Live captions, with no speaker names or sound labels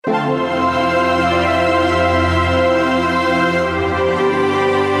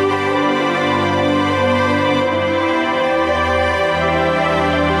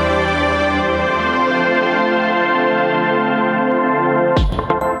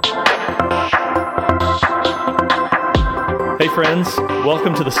friends.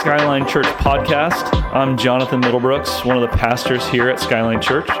 Welcome to the Skyline Church podcast. I'm Jonathan Middlebrooks, one of the pastors here at Skyline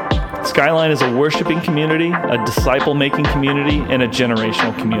Church. Skyline is a worshiping community, a disciple-making community, and a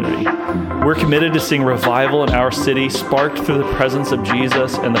generational community. We're committed to seeing revival in our city sparked through the presence of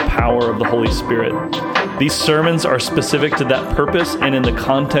Jesus and the power of the Holy Spirit. These sermons are specific to that purpose and in the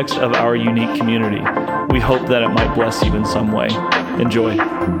context of our unique community. We hope that it might bless you in some way. Enjoy.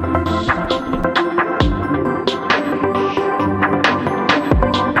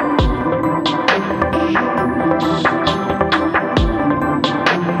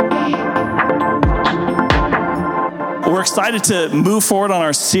 We're excited to move forward on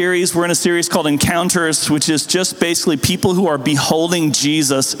our series. We're in a series called Encounters, which is just basically people who are beholding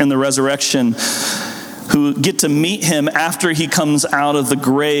Jesus in the resurrection, who get to meet him after he comes out of the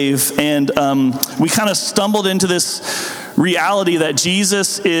grave. And we kind of stumbled into this reality that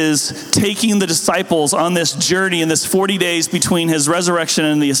Jesus is taking the disciples on this journey in this 40 days between his resurrection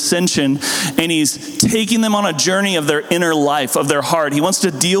and the ascension, and he's taking them on a journey of their inner life, of their heart. He wants to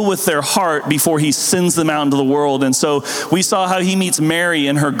deal with their heart before he sends them out into the world. And so we saw how he meets Mary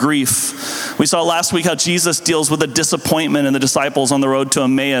in her grief. We saw last week how Jesus deals with the disappointment in the disciples on the road to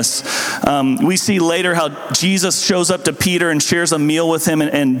Emmaus. We see later how Jesus shows up to Peter and shares a meal with him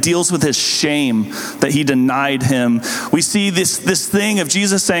and deals with his shame that he denied him. We see this thing of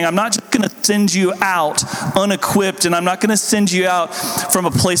Jesus saying, I'm not just going to send you out unequipped, and I'm not going to send you out from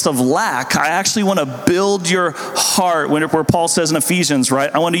a place of lack. I actually want to build your heart, where Paul says in Ephesians,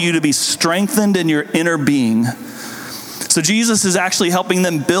 right? I want you to be strengthened in your inner being. So Jesus is actually helping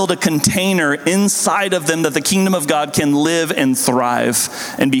them build a container inside of them that the kingdom of God can live and thrive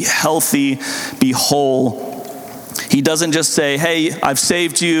and be healthy, be whole. He doesn't just say, hey, I've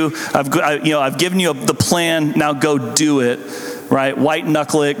saved you, I've given you the plan, now go do it, right? White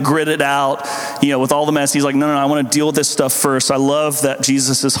knuckle it, grit it out, with all the mess. He's like, no, I want to deal with this stuff first. I love that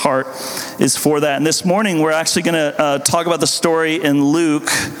Jesus' heart is for that. And this morning, we're actually going to talk about the story in Luke.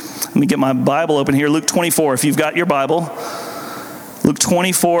 Let me get my Bible open here. Luke 24, if you've got your Bible. Luke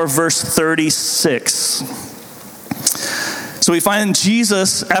 24, verse 36. So we find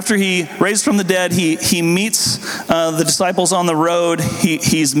Jesus, after he raised from the dead, he meets the disciples on the road.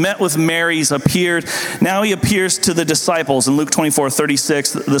 He's met with Mary. He's appeared. Now he appears to the disciples in Luke 24,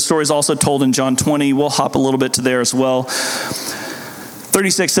 36. The story is also told in John 20. We'll hop a little bit to there as well.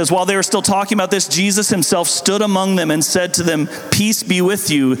 36 says, while they were still talking about this, Jesus himself stood among them and said to them, peace be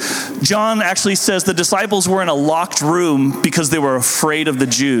with you. John actually says the disciples were in a locked room because they were afraid of the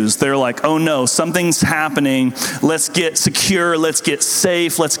Jews. They're like, oh no, something's happening. Let's get secure. Let's get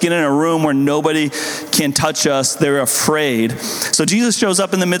safe. Let's get in a room where nobody can touch us. They're afraid. So Jesus shows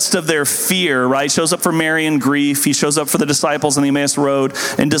up in the midst of their fear, right? He shows up for Mary in grief. He shows up for the disciples on the Emmaus Road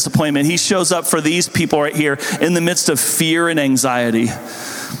in disappointment. He shows up for these people right here in the midst of fear and anxiety.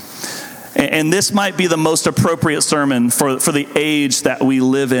 And this might be the most appropriate sermon for the age that we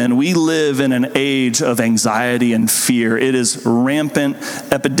live in. We live in an age of anxiety and fear. It is rampant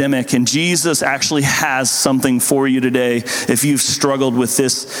epidemic. And Jesus actually has something for you today if you've struggled with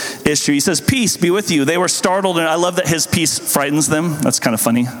this issue. He says, peace be with you. They were startled, and I love that his peace frightens them. That's kind of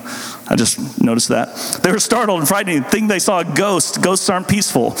funny. I just noticed that. They were startled and frightened. They think they saw a ghost. Ghosts aren't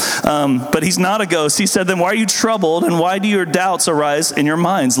peaceful. But he's not a ghost. He said to them, why are you troubled, and why do your doubts arise in your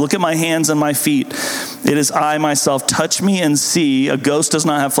minds? Look at my hands and my feet. It is I myself. Touch me and see. A ghost does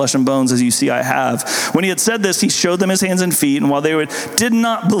not have flesh and bones, as you see I have. When he had said this, he showed them his hands and feet. And while they did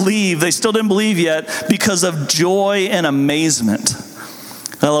not believe, they still didn't believe yet because of joy and amazement.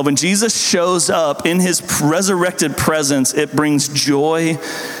 I love when Jesus shows up in his resurrected presence, it brings joy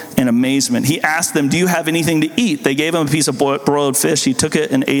and amazement. He asked them, do you have anything to eat? They gave him a piece of broiled fish. He took it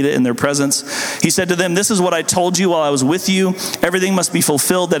and ate it in their presence. He said to them, this is what I told you while I was with you. Everything must be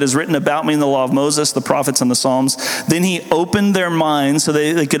fulfilled that is written about me in the law of Moses, the prophets, and the Psalms. Then he opened their minds so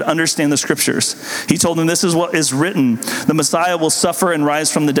they could understand the scriptures. He told them, this is what is written. The Messiah will suffer and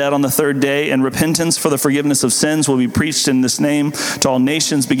rise from the dead on the third day, and repentance for the forgiveness of sins will be preached in this name to all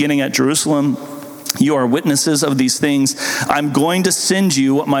nations, beginning at Jerusalem. You are witnesses of these things. I'm going to send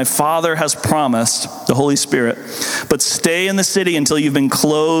you what my Father has promised, the Holy Spirit. But stay in the city until you've been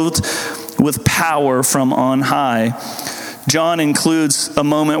clothed with power from on high. John includes a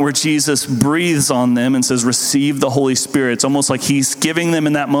moment where Jesus breathes on them and says, receive the Holy Spirit. It's almost like he's giving them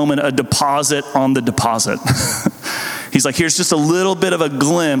in that moment a deposit on the deposit. He's like, here's just a little bit of a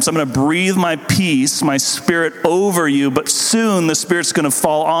glimpse. I'm going to breathe my peace, my spirit over you, but soon the Spirit's going to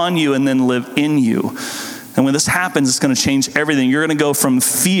fall on you and then live in you. And when this happens, it's going to change everything. You're going to go from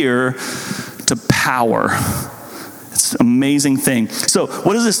fear to power. It's amazing. amazing thing. So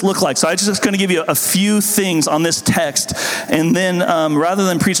what does this look like? So I'm just going to give you a few things on this text. And then rather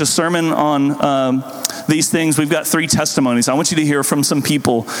than preach a sermon on these things, we've got 3 testimonies. I want you to hear from some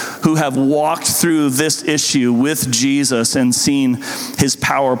people who have walked through this issue with Jesus and seen his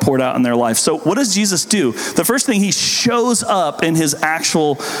power poured out in their life. So what does Jesus do? The first thing, he shows up in his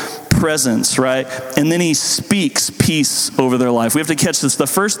actual presence, right? And then he speaks peace over their life. We have to catch this. The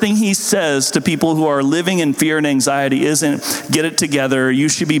first thing he says to people who are living in fear and anxiety isn't, get it together, you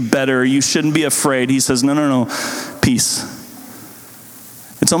should be better, you shouldn't be afraid. He says, no, peace.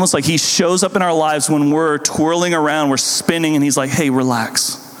 It's almost like he shows up in our lives when we're twirling around, we're spinning, and he's like, hey,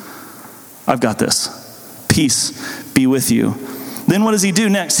 relax. I've got this. Peace be with you. Then what does he do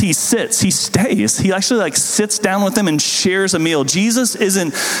next? He sits, he stays. He actually sits down with them and shares a meal. Jesus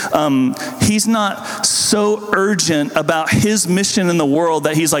isn't, he's not so urgent about his mission in the world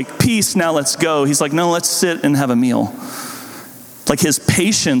that he's like, peace, now let's go. He's like, no, let's sit and have a meal. Like his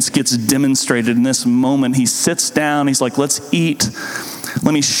patience gets demonstrated in this moment. He sits down, he's like, let's eat.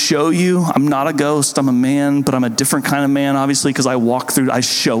 Let me show you, I'm not a ghost, I'm a man, but I'm a different kind of man, obviously, because I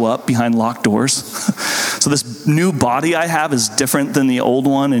show up behind locked doors. So this new body I have is different than the old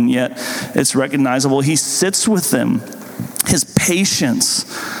one, and yet it's recognizable. He sits with them. His patience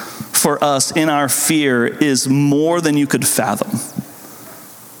for us in our fear is more than you could fathom.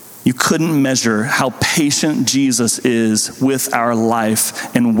 You couldn't measure how patient Jesus is with our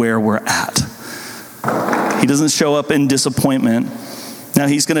life and where we're at. He doesn't show up in disappointment. Now,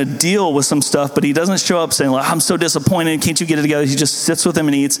 he's going to deal with some stuff, but he doesn't show up saying, I'm so disappointed, can't you get it together? He just sits with them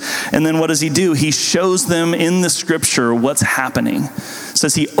and eats. And then what does he do? He shows them in the scripture what's happening. It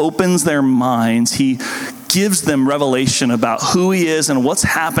says he opens their minds. He gives them revelation about who he is and what's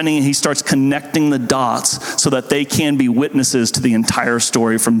happening. And he starts connecting the dots so that they can be witnesses to the entire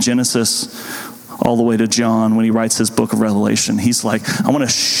story from Genesis all the way to John when he writes his book of Revelation. He's like, I want to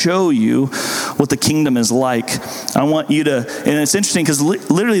show you what the kingdom is like. I want you to, and it's interesting because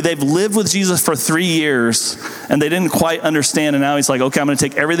literally they've lived with Jesus for 3 years and they didn't quite understand. And now he's like, okay, I'm going to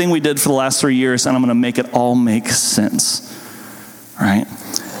take everything we did for the last 3 years and I'm going to make it all make sense. Right?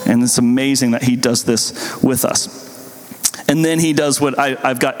 And it's amazing that he does this with us. And then he does what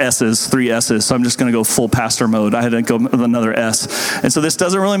I've got S's, 3 S's, so I'm just going to go full pastor mode. I had to go with another S. And so this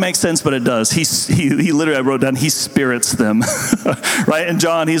doesn't really make sense, but it does. He literally, I wrote down, he spirits them, right? And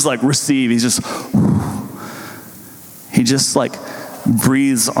John, he's like, receive. He just like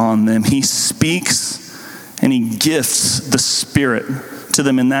breathes on them. He speaks and he gifts the Spirit to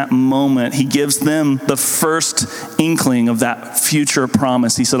them in that moment. He gives them the first inkling of that future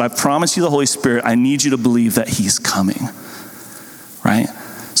promise. He said, I've promised you the Holy Spirit. I need you to believe that he's coming. Right?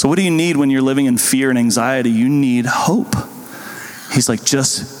 So what do you need when you're living in fear and anxiety? You need hope. He's like,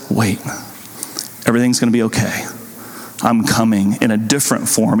 just wait. Everything's going to be okay. I'm coming in a different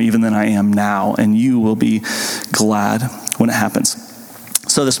form even than I am now, and you will be glad when it happens.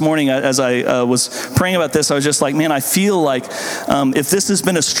 So this morning, as I was praying about this, I was just like, man, I feel like if this has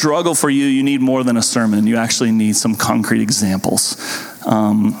been a struggle for you, you need more than a sermon. You actually need some concrete examples.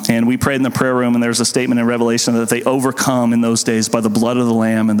 And we prayed in the prayer room, and there's a statement in Revelation that they overcome in those days by the blood of the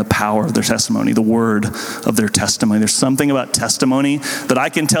Lamb and the power of their testimony, the word of their testimony. There's something about testimony that I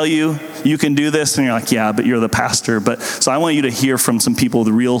can tell you, you can do this, and you're like, yeah, but you're the pastor. But so I want you to hear from some people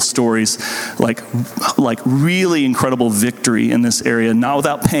the real stories, like really incredible victory in this area, not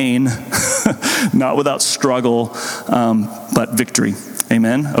without pain, not without struggle, but victory.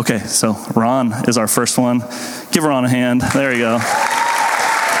 Amen. Okay, so Ron is our first one. Give Ron a hand. There you go.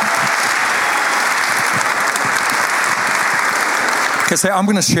 Okay, so I'm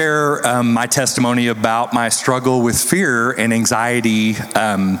going to share my testimony about my struggle with fear and anxiety.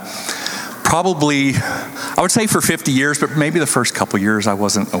 Probably, I would say for 50 years, but maybe the first couple years I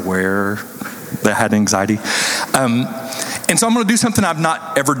wasn't aware that I had anxiety. And so I'm going to do something I've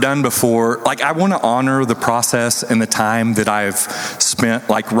not ever done before. Like, I want to honor the process and the time that I've spent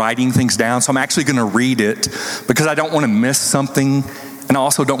writing things down. So I'm actually going to read it because I don't want to miss something, and I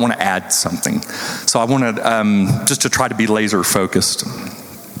also don't want to add something. So I want to just to try to be laser focused.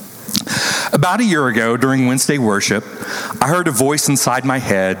 About a year ago, during Wednesday worship, I heard a voice inside my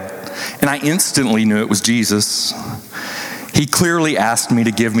head, and I instantly knew it was Jesus. He clearly asked me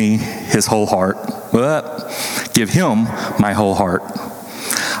to give me his whole heart. Give him my whole heart.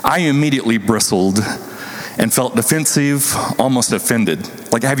 I immediately bristled and felt defensive, almost offended.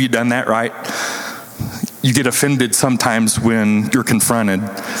 Like, have you done that, right? You get offended sometimes when you're confronted.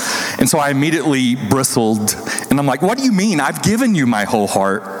 And so I immediately bristled, and I'm like, what do you mean? I've given you my whole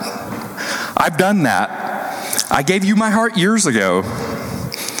heart. I've done that. I gave you my heart years ago.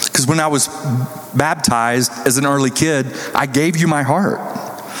 Because Because when I was baptized as an early kid, I gave you my heart.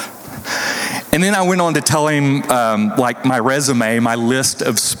 And then I went on to tell him like my resume, my list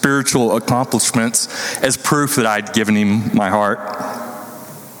of spiritual accomplishments as proof that I'd given him my heart.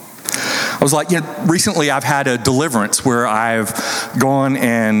 I was like, recently I've had a deliverance where I've gone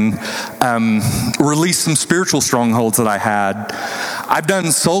and released some spiritual strongholds that I had. I've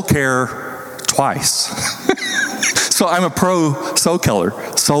done soul care twice. So I'm a pro soul carer.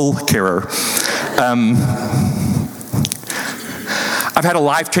 I've had a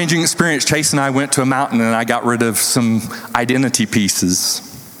life-changing experience. Chase and I went to a mountain and I got rid of some identity pieces.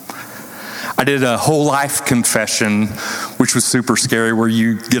 I did a whole life confession, which was super scary, where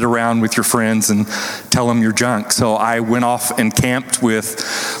you get around with your friends and tell them your junk. So I went off and camped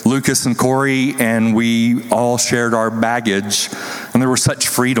with Lucas and Corey, and we all shared our baggage, and there was such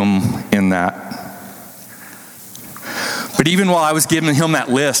freedom in that. But even while I was giving him that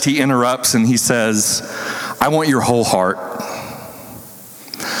list, he interrupts and he says, I want your whole heart.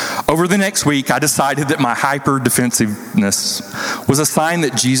 Over the next week, I decided that my hyper-defensiveness was a sign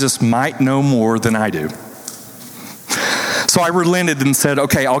that Jesus might know more than I do. So I relented and said,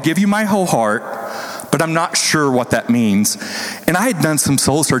 okay, I'll give you my whole heart, but I'm not sure what that means. And I had done some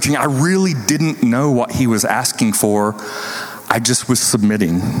soul searching. I really didn't know what he was asking for. I just was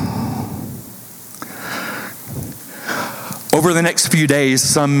submitting. Over the next few days,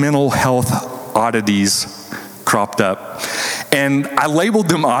 some mental health oddities cropped up. And I labeled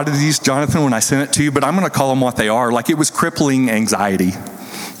them oddities, Jonathan, when I sent it to you, but I'm going to call them what they are. Like, it was crippling anxiety.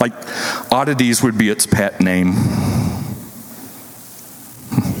 Like, oddities would be its pet name.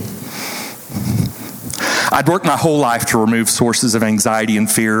 I'd worked my whole life to remove sources of anxiety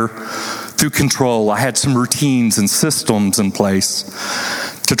and fear through control. I had some routines and systems in place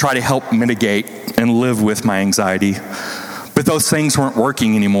to try to help mitigate and live with my anxiety. But those things weren't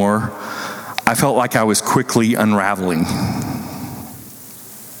working anymore. I felt like I was quickly unraveling.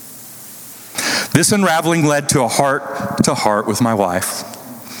 This unraveling led to a heart-to-heart with my wife.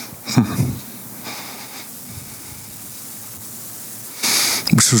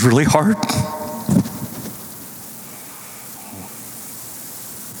 Which was really hard.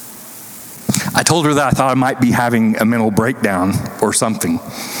 I told her that I thought I might be having a mental breakdown or something.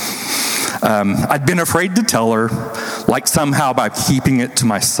 I'd been afraid to tell her, like somehow by keeping it to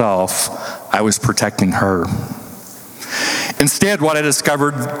myself, I was protecting her. Instead, what I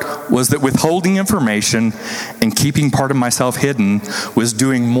discovered was that withholding information and keeping part of myself hidden was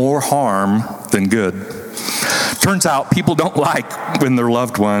doing more harm than good. Turns out people don't like when their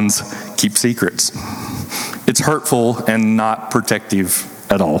loved ones keep secrets. It's hurtful and not protective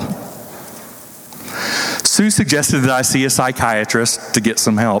at all. Sue suggested that I see a psychiatrist to get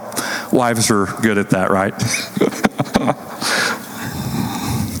some help. Wives are good at that, right?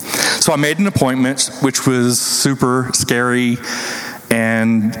 So I made an appointment, which was super scary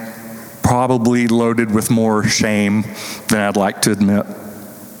and probably loaded with more shame than I'd like to admit.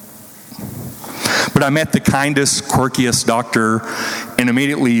 But I met the kindest, quirkiest doctor and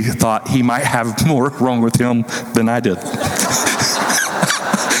immediately thought he might have more wrong with him than I did.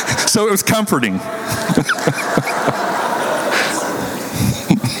 So it was comforting.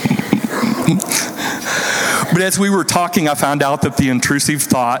 But as we were talking, I found out that the intrusive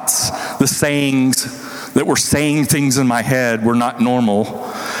thoughts, the sayings that were saying things in my head were not normal.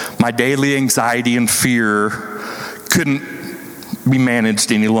 My daily anxiety and fear couldn't be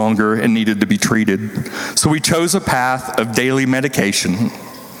managed any longer and needed to be treated. So we chose a path of daily medication.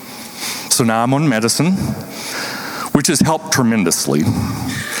 So now I'm on medicine, which has helped tremendously.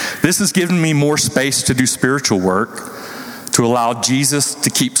 This has given me more space to do spiritual work, to allow Jesus to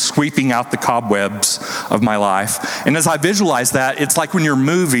keep sweeping out the cobwebs of my life. And as I visualize that, it's like when you're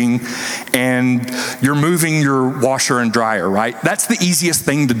moving and you're moving your washer and dryer, right? That's the easiest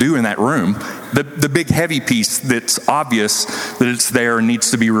thing to do in that room. The big heavy piece that's obvious that it's there and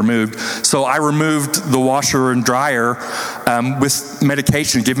needs to be removed. So I removed the washer and dryer with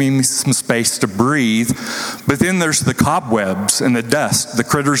medication, giving me some space to breathe. But then there's the cobwebs and the dust, the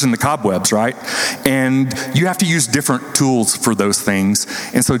critters and the cobwebs, right? And you have to use different tools for those things.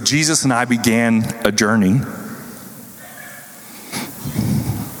 And so Jesus and I began a journey.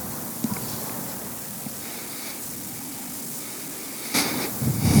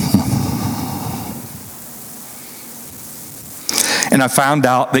 And I found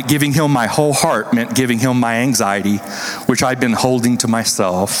out that giving him my whole heart meant giving him my anxiety, which I'd been holding to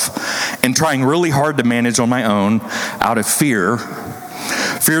myself and trying really hard to manage on my own out of fear.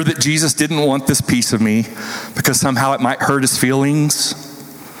 Fear that Jesus didn't want this piece of me because somehow it might hurt his feelings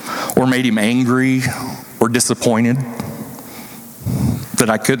or made him angry or disappointed. that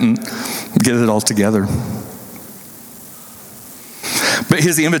I couldn't get it all together. But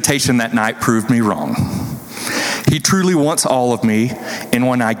his invitation that night proved me wrong. He truly wants all of me, and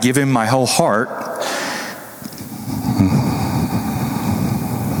when I give him my whole heart,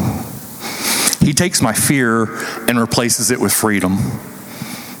 he takes my fear and replaces it with freedom.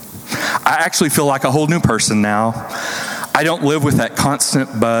 I actually feel like a whole new person now. I don't live with that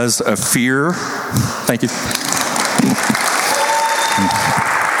constant buzz of fear. Thank you.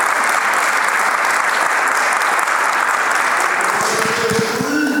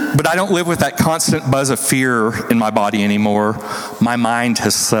 But I don't live with that constant buzz of fear in my body anymore. My mind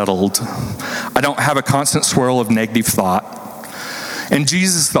has settled. I don't have a constant swirl of negative thought. And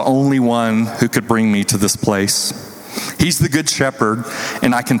Jesus is the only one who could bring me to this place. He's the good shepherd,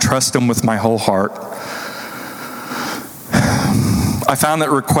 and I can trust him with my whole heart. I found that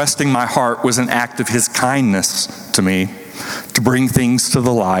requesting my heart was an act of his kindness to me, to bring things to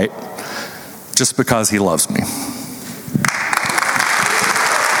the light, just because he loves me.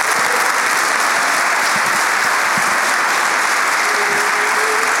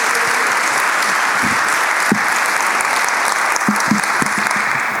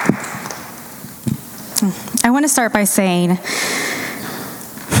 I want to start by saying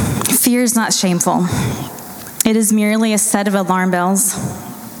fear is not shameful. It is merely a set of alarm bells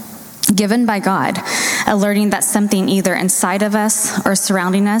given by God, alerting that something either inside of us or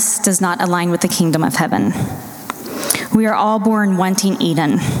surrounding us does not align with the kingdom of heaven. We are all born wanting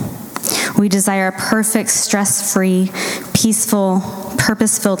Eden. We desire a perfect, stress-free, peaceful,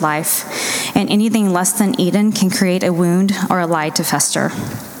 purpose-filled life, and anything less than Eden can create a wound or a lie to fester.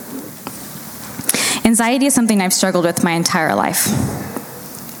 Anxiety is something I've struggled with my entire life.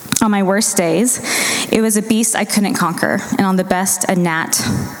 On my worst days, it was a beast I couldn't conquer, and on the best, a gnat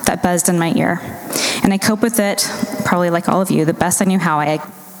that buzzed in my ear. And I cope with it, probably like all of you, the best I knew how. I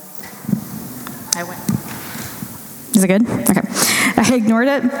went. Is it good? Okay. I ignored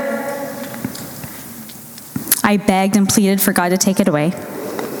it. I begged and pleaded for God to take it away.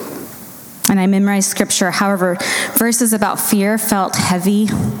 And I memorized scripture. However, verses about fear felt heavy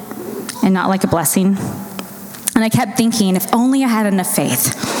and not like a blessing. And I kept thinking, if only I had enough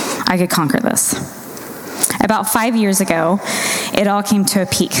faith, I could conquer this. About 5 years ago, it all came to a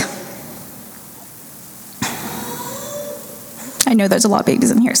peak. I know there's a lot of babies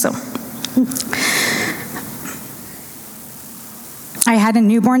in here, so. I had a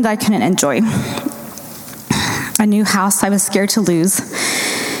newborn that I couldn't enjoy. A new house I was scared to lose.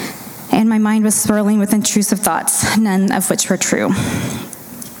 And my mind was swirling with intrusive thoughts, none of which were true.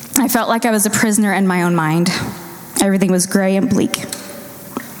 I felt like I was a prisoner in my own mind. Everything was gray and bleak.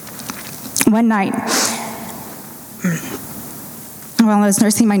 One night, while I was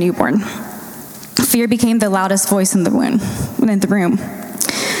nursing my newborn, fear became the loudest voice in the room.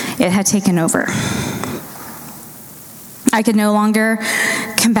 It had taken over. I could no longer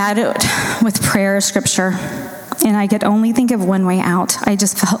combat it with prayer or scripture, and I could only think of one way out. I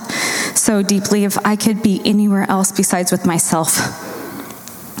just felt so deeply if I could be anywhere else besides with myself.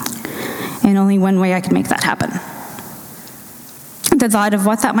 And only one way I could make that happen. The thought of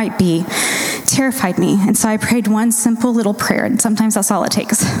what that might be terrified me, and so I prayed one simple little prayer, and sometimes that's all it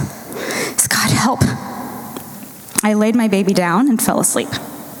takes. It's God, help. I laid my baby down and fell asleep.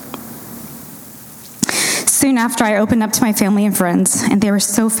 Soon after, I opened up to my family and friends, and they were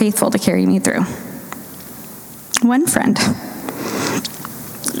so faithful to carry me through. One friend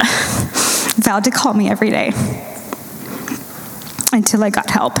vowed to call me every day until I got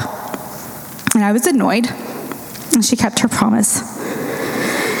help. And I was annoyed, and she kept her promise.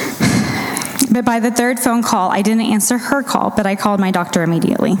 But by the third phone call, I didn't answer her call, but I called my doctor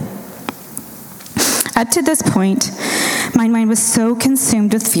immediately. Up to this point, my mind was so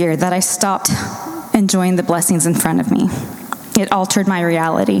consumed with fear that I stopped enjoying the blessings in front of me. It altered my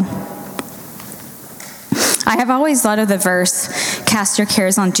reality. I have always thought of the verse, cast your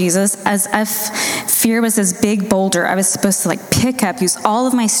cares on Jesus, as if fear was this big boulder I was supposed to pick up, use all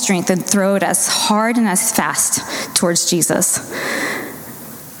of my strength, and throw it as hard and as fast towards Jesus.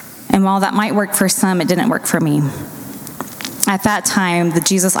 And while that might work for some, it didn't work for me. At that time, the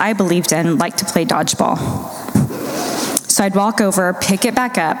Jesus I believed in liked to play dodgeball. So I'd walk over, pick it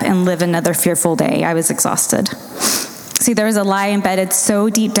back up, and live another fearful day. I was exhausted. See, there was a lie embedded so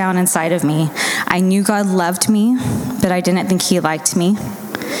deep down inside of me. I knew God loved me, but I didn't think he liked me.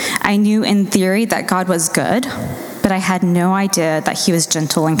 I knew in theory that God was good, but I had no idea that he was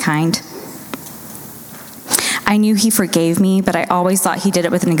gentle and kind. I knew he forgave me, but I always thought he did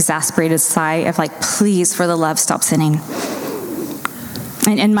it with an exasperated sigh of please, for the love, stop sinning.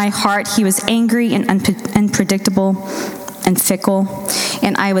 And in my heart, he was angry and unpredictable and fickle,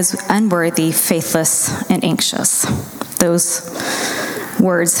 and I was unworthy, faithless, and anxious. Those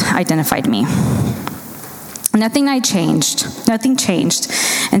words identified me. Nothing changed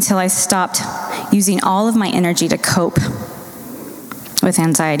until I stopped using all of my energy to cope with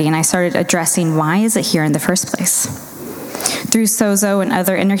anxiety, and I started addressing why is it here in the first place. Through Sozo and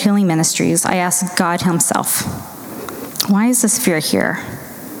other inner healing ministries, I asked God himself, why is this fear here?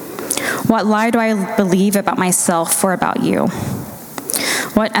 What lie do I believe about myself or about you?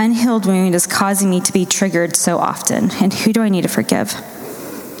 What unhealed wound is causing me to be triggered so often? And who do I need to forgive?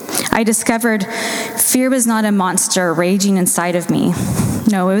 I discovered fear was not a monster raging inside of me.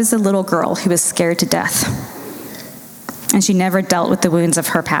 No, it was a little girl who was scared to death. And she never dealt with the wounds of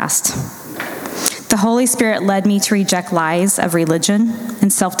her past. The Holy Spirit led me to reject lies of religion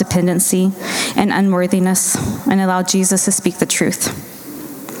and self-dependency and unworthiness and allow Jesus to speak the truth.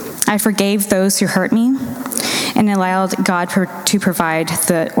 I forgave those who hurt me and allowed God to provide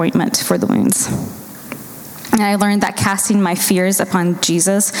the ointment for the wounds. And I learned that casting my fears upon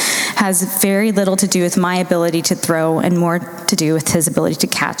Jesus has very little to do with my ability to throw and more to do with his ability to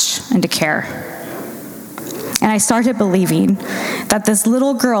catch and to care. And I started believing that this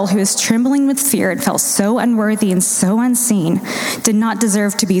little girl who was trembling with fear and felt so unworthy and so unseen did not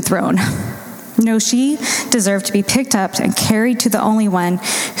deserve to be thrown. No, she deserved to be picked up and carried to the only one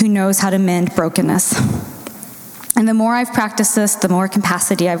who knows how to mend brokenness. And the more I've practiced this, the more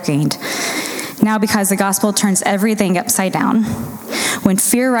capacity I've gained. Now, because the gospel turns everything upside down, when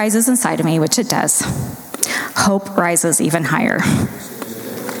fear rises inside of me, which it does, hope rises even higher.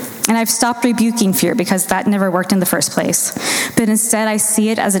 And I've stopped rebuking fear because that never worked in the first place. But instead, I see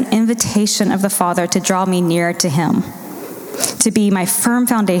it as an invitation of the Father to draw me nearer to him, to be my firm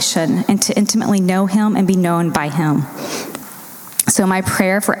foundation, and to intimately know him and be known by him. So my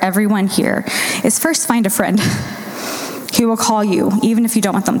prayer for everyone here is first find a friend who will call you, even if you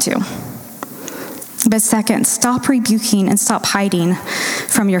don't want them to. But second, stop rebuking and stop hiding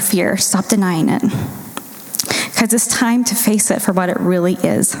from your fear. Stop denying it. Because it's time to face it for what it really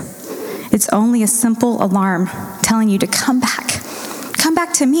is. It's only a simple alarm telling you to come back. Come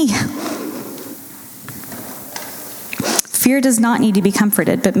back to me. Fear does not need to be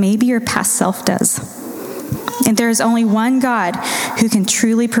comforted, but maybe your past self does. And there is only one God who can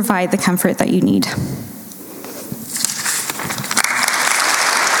truly provide the comfort that you need.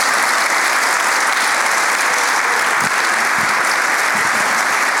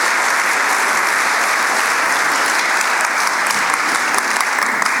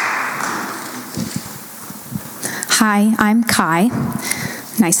 Hi, I'm Kai.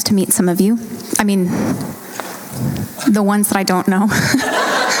 Nice to meet some of you. I mean, the ones that I don't know.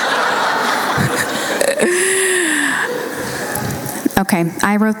 Okay,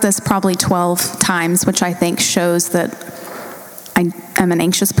 I wrote this probably 12 times, which I think shows that I am an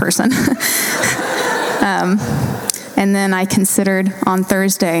anxious person. And then I considered on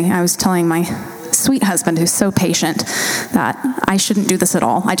Thursday, I was telling my sweet husband, who's so patient, that I shouldn't do this at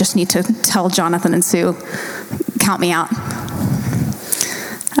all. I just need to tell Jonathan and Sue, count me out.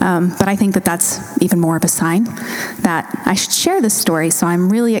 But I think that that's even more of a sign that I should share this story. So I'm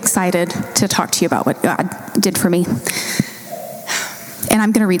really excited to talk to you about what God did for me. And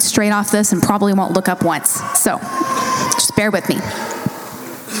I'm going to read straight off this and probably won't look up once. So just bear with me.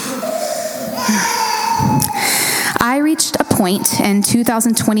 I reached a point in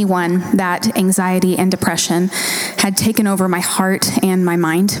 2021 that anxiety and depression had taken over my heart and my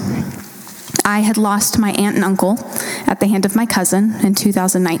mind. I had lost my aunt and uncle at the hand of my cousin in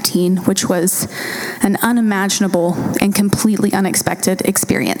 2019, which was an unimaginable and completely unexpected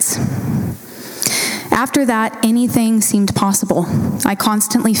experience. After that, anything seemed possible. I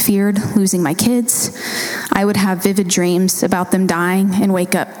constantly feared losing my kids. I would have vivid dreams about them dying and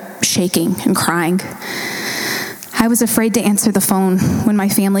wake up shaking and crying. I was afraid to answer the phone when my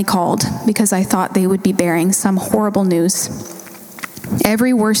family called because I thought they would be bearing some horrible news.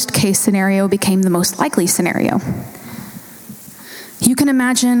 Every worst case scenario became the most likely scenario. You can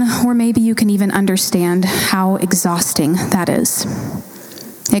imagine, or maybe you can even understand, how exhausting that is.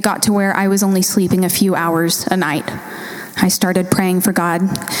 It got to where I was only sleeping a few hours a night. I started praying for God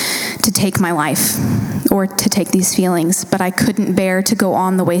to take my life or to take these feelings, but I couldn't bear to go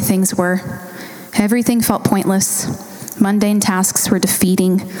on the way things were. Everything felt pointless. Mundane tasks were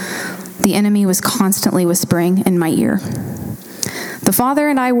defeating. The enemy was constantly whispering in my ear. The Father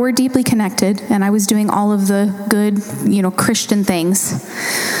and I were deeply connected, and I was doing all of the good, Christian things,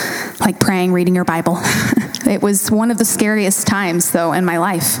 like praying, reading your Bible. It was one of the scariest times, though, in my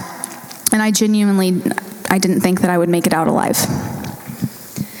life. And I didn't think that I would make it out alive.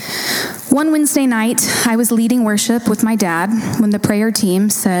 One Wednesday night, I was leading worship with my dad when the prayer team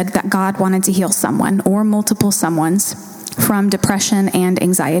said that God wanted to heal someone or multiple someones from depression and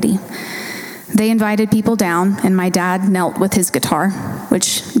anxiety. They invited people down, and my dad knelt with his guitar,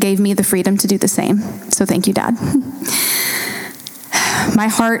 which gave me the freedom to do the same. So thank you, Dad. My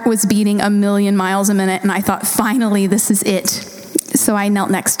heart was beating 1,000,000 miles a minute, and I thought, finally, this is it. So I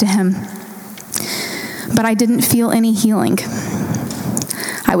knelt next to him. But I didn't feel any healing.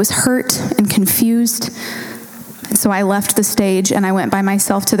 I was hurt and confused. And so I left the stage and I went by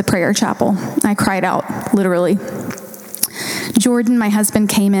myself to the prayer chapel. I cried out, literally. Jordan, my husband,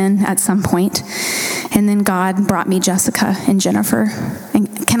 came in at some point, and then God brought me Jessica and Jennifer.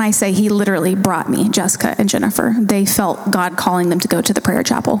 And can I say, he literally brought me Jessica and Jennifer. They felt God calling them to go to the prayer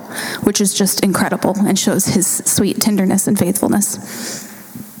chapel, which is just incredible and shows his sweet tenderness and faithfulness.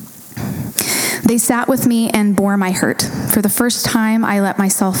 They sat with me and bore my hurt. For the first time, I let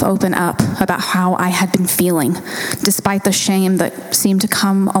myself open up about how I had been feeling, despite the shame that seemed to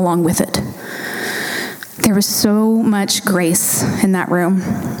come along with it. There was so much grace in that room.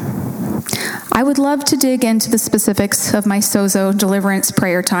 I would love to dig into the specifics of my sozo deliverance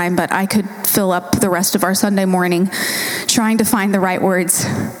prayer time, but I could fill up the rest of our Sunday morning trying to find the right words.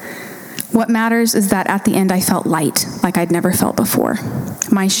 What matters is that at the end I felt light, like I'd never felt before.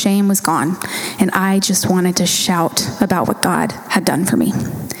 My shame was gone, and I just wanted to shout about what God had done for me.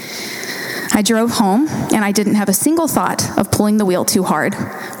 I drove home, and I didn't have a single thought of pulling the wheel too hard,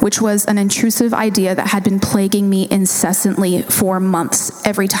 which was an intrusive idea that had been plaguing me incessantly for months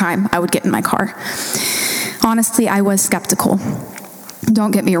every time I would get in my car. Honestly, I was skeptical.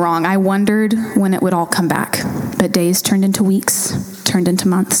 Don't get me wrong, I wondered when it would all come back, but days turned into weeks, turned into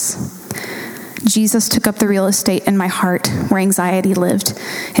months. Jesus took up the real estate in my heart where anxiety lived,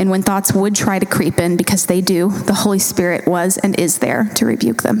 and when thoughts would try to creep in, because they do, the Holy Spirit was and is there to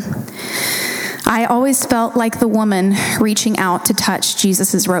rebuke them. I always felt like the woman reaching out to touch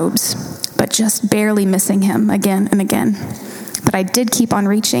Jesus' robes, but just barely missing him again and again. But I did keep on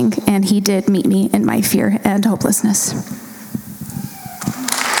reaching, and he did meet me in my fear and hopelessness.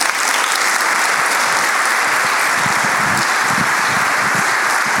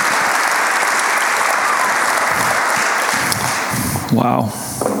 Wow.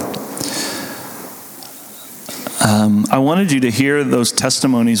 I wanted you to hear those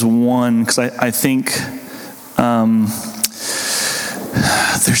testimonies, one, because I think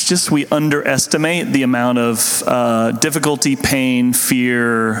we underestimate the amount of difficulty, pain,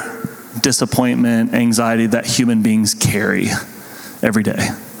 fear, disappointment, anxiety that human beings carry every day.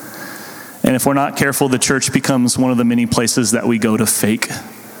 And if we're not careful, the church becomes one of the many places that we go to fake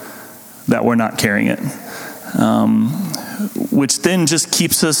that we're not carrying it. Which then just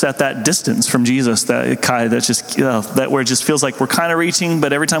keeps us at that distance from Jesus, that where it just feels like we're kind of reaching,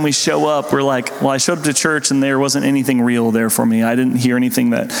 but every time we show up, we're like, well, I showed up to church and there wasn't anything real there for me. I didn't hear anything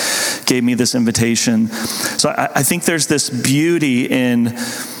that gave me this invitation. So I think there's this beauty in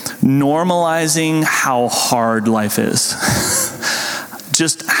normalizing how hard life is.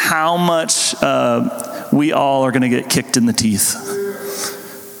 Just how much we all are going to get kicked in the teeth.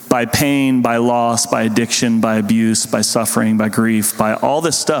 By pain, by loss, by addiction, by abuse, by suffering, by grief, by all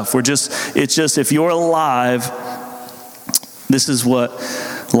this stuff. It's just, if you're alive, this is what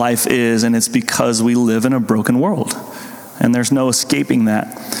life is, and it's because we live in a broken world. And there's no escaping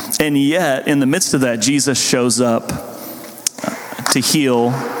that. And yet, in the midst of that, Jesus shows up to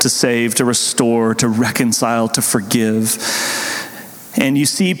heal, to save, to restore, to reconcile, to forgive. And you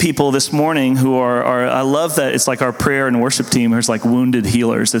see people this morning who are, I love that it's like our prayer and worship team is like wounded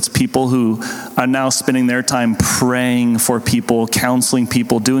healers. It's people who are now spending their time praying for people, counseling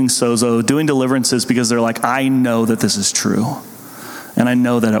people, doing sozo, doing deliverances, because they're like, I know that this is true. And I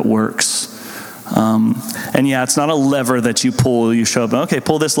know that it works. And yeah, it's not a lever that you pull, you show up, okay,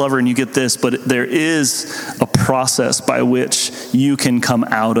 pull this lever and you get this, but there is a process by which you can come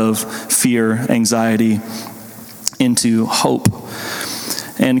out of fear, anxiety, into hope.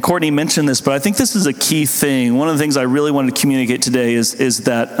 And Courtney mentioned this, but I think this is a key thing. One of the things I really wanted to communicate today is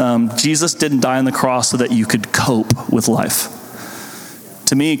that Jesus didn't die on the cross so that you could cope with life.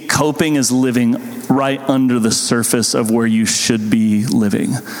 To me, coping is living right under the surface of where you should be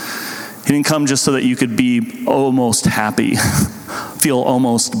living. He didn't come just so that you could be almost happy, feel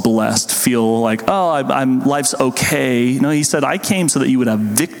almost blessed, feel like, life's okay. No, he said, I came so that you would have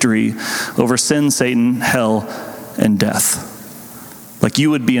victory over sin, Satan, hell, and death. Like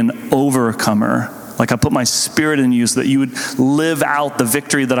you would be an overcomer. Like I put my spirit in you so that you would live out the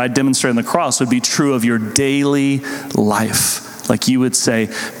victory that I demonstrated on the cross would be true of your daily life. Like you would say,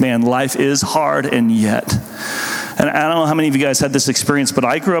 man, life is hard, and yet. And I don't know how many of you guys had this experience, but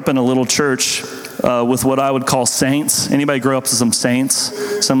I grew up in a little church with what I would call saints. Anybody grow up with some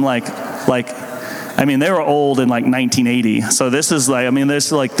saints? Some they were old in like 1980. So this is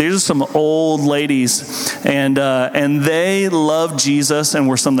these are some old ladies, and they loved Jesus and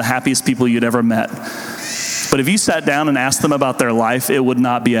were some of the happiest people you'd ever met. But if you sat down and asked them about their life, it would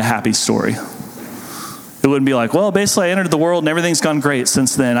not be a happy story. It wouldn't be like, well, basically I entered the world and everything's gone great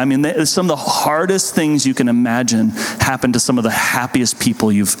since then. I mean, some of the hardest things you can imagine happened to some of the happiest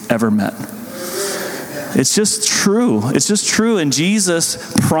people you've ever met. It's just true. It's just true. And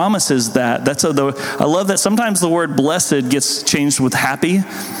Jesus promises that. I love that sometimes the word blessed gets changed with happy.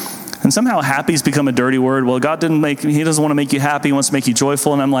 And somehow happy's become a dirty word. Well, God he doesn't want to make you happy. He wants to make you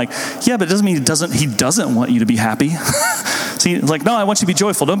joyful. And I'm like, yeah, but it doesn't mean he doesn't want you to be happy. See, it's like, no, I want you to be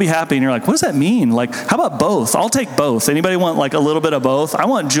joyful. Don't be happy. And you're like, what does that mean? Like, how about both? I'll take both. Anybody want like a little bit of both? I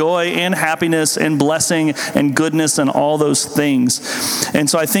want joy and happiness and blessing and goodness and all those things. And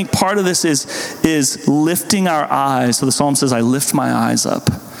so I think part of this is lifting our eyes. So the psalm says, I lift my eyes up.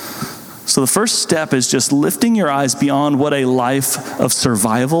 So the first step is just lifting your eyes beyond what a life of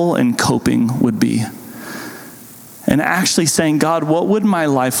survival and coping would be. And actually saying, God, what would my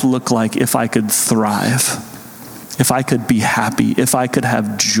life look like if I could thrive? If I could be happy, if I could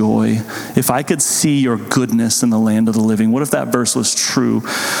have joy, if I could see your goodness in the land of the living. What if that verse was true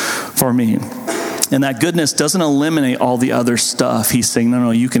for me? And that goodness doesn't eliminate all the other stuff. He's saying,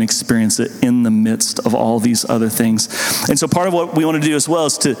 no, you can experience it in the midst of all these other things. And so part of what we want to do as well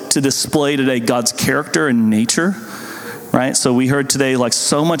is to display today God's character and nature, right? So we heard today, like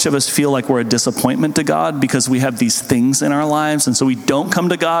so much of us feel like we're a disappointment to God because we have these things in our lives. And so we don't come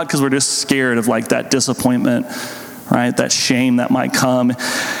to God because we're just scared of like that disappointment, right? That shame that might come.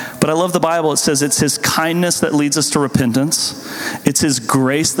 But I love the Bible. It says it's his kindness that leads us to repentance. It's his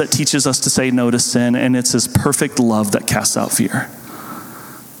grace that teaches us to say no to sin. And it's his perfect love that casts out fear.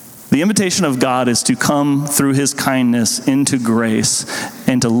 The invitation of God is to come through his kindness into grace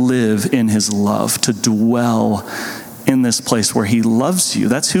and to live in his love, to dwell in this place where he loves you.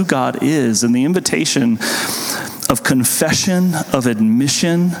 That's who God is. And the invitation of confession, of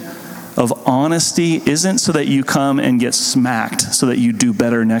admission, of honesty isn't so that you come and get smacked so that you do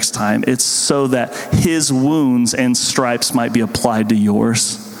better next time. It's so that his wounds and stripes might be applied to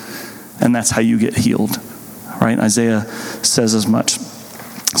yours. And that's how you get healed, right? Isaiah says as much.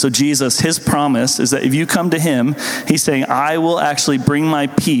 So Jesus, his promise is that if you come to him, he's saying, I will actually bring my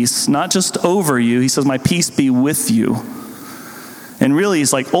peace, not just over you. He says, my peace be with you. And really,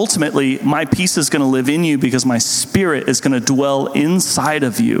 he's like, ultimately, my peace is going to live in you because my spirit is going to dwell inside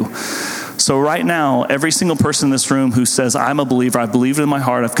of you. So right now, every single person in this room who says, I'm a believer, I believe it in my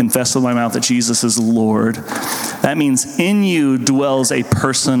heart, I've confessed with my mouth that Jesus is Lord, that means in you dwells a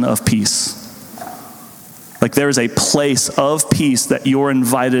person of peace. Like there is a place of peace that you're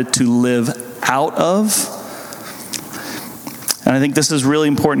invited to live out of. And I think this is really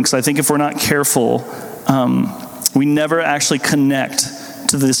important because I think if we're not careful, we never actually connect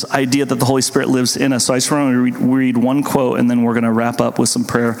to this idea that the Holy Spirit lives in us. So I just want to read one quote and then we're going to wrap up with some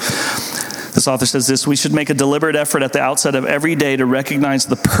prayer. This author says this: we should make a deliberate effort at the outset of every day to recognize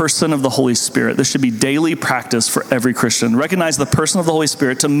the person of the Holy Spirit. This should be daily practice for every Christian. Recognize the person of the Holy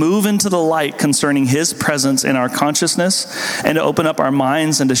Spirit, to move into the light concerning his presence in our consciousness, and to open up our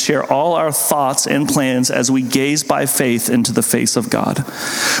minds and to share all our thoughts and plans as we gaze by faith into the face of God.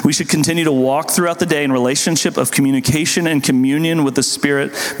 We should continue to walk throughout the day in relationship of communication and communion with the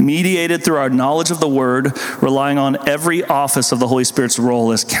Spirit, mediated through our knowledge of the Word, relying on every office of the Holy Spirit's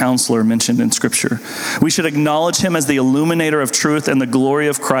role as counselor mentioned in Scripture. We should acknowledge him as the illuminator of truth and the glory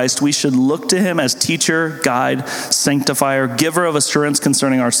of Christ. We should look to him as teacher, guide, sanctifier, giver of assurance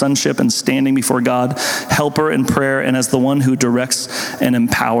concerning our sonship and standing before God, helper in prayer, and as the one who directs and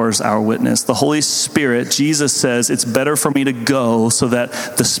empowers our witness. The Holy Spirit, Jesus says, it's better for me to go so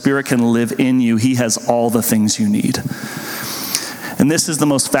that the Spirit can live in you. He has all the things you need. And this is the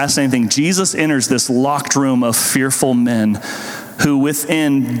most fascinating thing. Jesus enters this locked room of fearful men who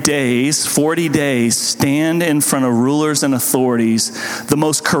within days, 40 days, stand in front of rulers and authorities, the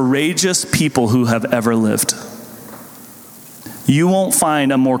most courageous people who have ever lived. You won't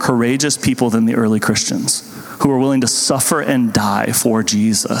find a more courageous people than the early Christians who were willing to suffer and die for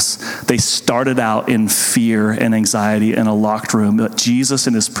Jesus. They started out in fear and anxiety in a locked room, but Jesus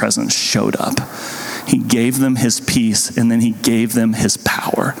in his presence showed up. He gave them his peace, and then he gave them his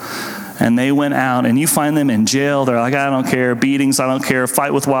power. And they went out, and you find them in jail. They're like, I don't care. Beatings, I don't care.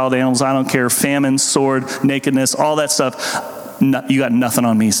 Fight with wild animals, I don't care. Famine, sword, nakedness, all that stuff. No, you got nothing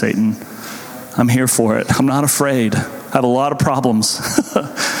on me, Satan. I'm here for it. I'm not afraid. I have a lot of problems.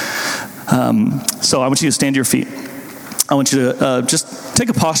 So I want you to stand to your feet. I want you to just take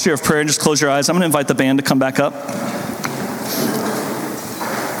a posture of prayer and just close your eyes. I'm going to invite the band to come back up.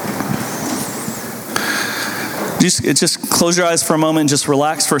 Just close your eyes for a moment and just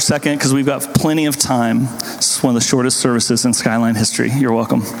relax for a second because we've got plenty of time. This is one of the shortest services in Skyline history. You're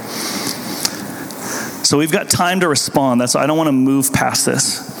welcome. So we've got time to respond. That's why I don't want to move past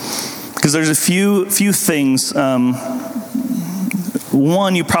this because there's a few things.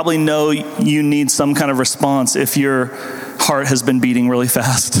 One, you probably know you need some kind of response if your heart has been beating really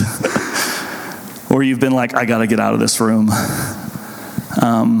fast or you've been like, I got to get out of this room.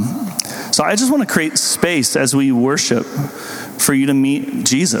 So I just want to create space as we worship for you to meet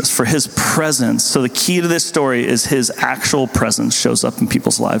Jesus, for his presence. So the key to this story is his actual presence shows up in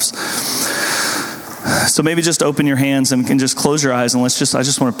people's lives. So maybe just open your hands and can just close your eyes and I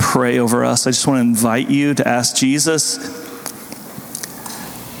just want to pray over us. I just want to invite you to ask Jesus.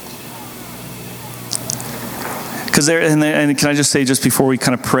 Because and can I just say just before we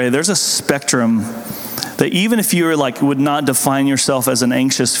kind of pray, there's a spectrum that even if you would not define yourself as an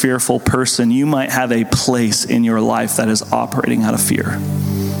anxious, fearful person, you might have a place in your life that is operating out of fear.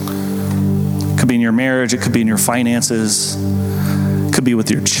 It could be in your marriage, it could be in your finances, it could be with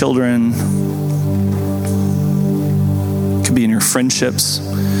your children, it could be in your friendships.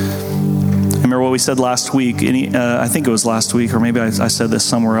 Remember what we said last week, I think it was last week, or maybe I said this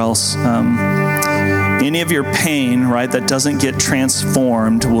somewhere else. Any of your pain, right, that doesn't get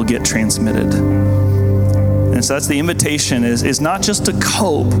transformed will get transmitted. And so that's the invitation is not just to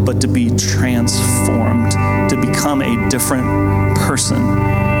cope, but to be transformed, to become a different person.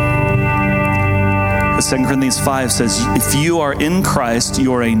 As 2 Corinthians 5 says, if you are in Christ,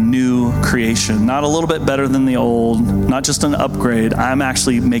 you're a new creation. Not a little bit better than the old, not just an upgrade. I'm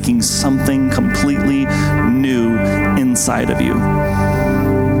actually making something completely new inside of you.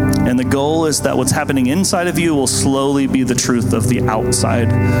 And the goal is that what's happening inside of you will slowly be the truth of the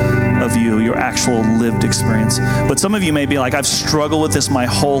outside of you, your actual lived experience. But some of you may be like, I've struggled with this my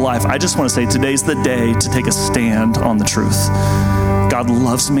whole life. I just want to say today's the day to take a stand on the truth. God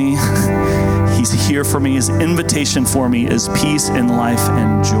loves me. He's here for me. His invitation for me is peace and life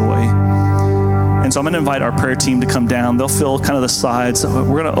and joy. And so I'm going to invite our prayer team to come down. They'll fill kind of the sides.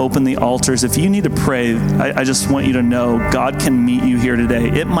 We're going to open the altars. If you need to pray, I just want you to know God can meet you here today.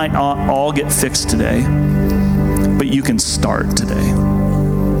 It might not all get fixed today, but you can start today.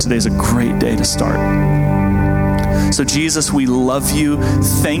 Today's a great day to start. So Jesus, we love you.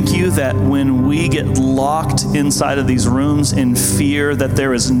 Thank you that when we get locked inside of these rooms in fear, that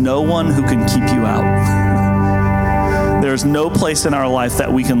there is no one who can keep you out. There's no place in our life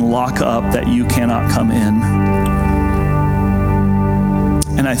that we can lock up that you cannot come in.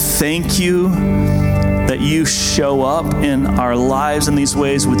 And I thank you that you show up in our lives in these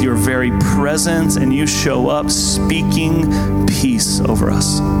ways with your very presence, and you show up speaking peace over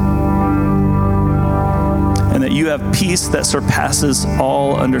us. And that you have peace that surpasses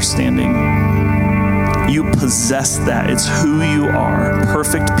all understanding. You possess that. It's who you are.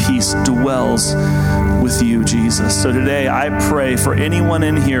 Perfect peace dwells with you, Jesus. So today I pray for anyone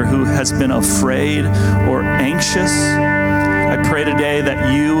in here who has been afraid or anxious. I pray today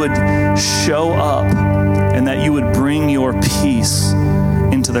that you would show up and that you would bring your peace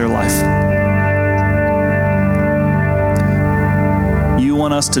into their life. You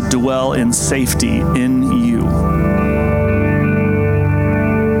want us to dwell in safety in you.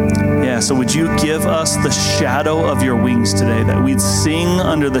 So would you give us the shadow of your wings today, that we'd sing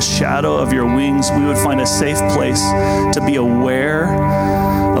under the shadow of your wings. We would find a safe place to be aware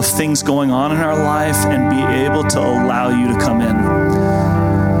of things going on in our life and be able to allow you to come in.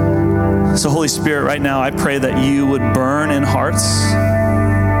 So Holy Spirit, right now, I pray that you would burn in hearts.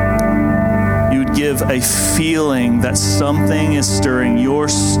 You would give a feeling that something is stirring. You're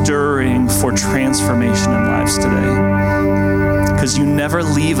stirring for transformation in lives today. Because you never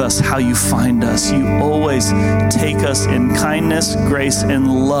leave us how you find us. You always take us in kindness, grace, and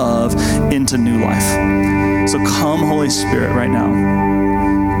love into new life. So come, Holy Spirit, right now.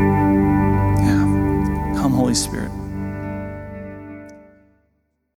 Yeah, come, Holy Spirit.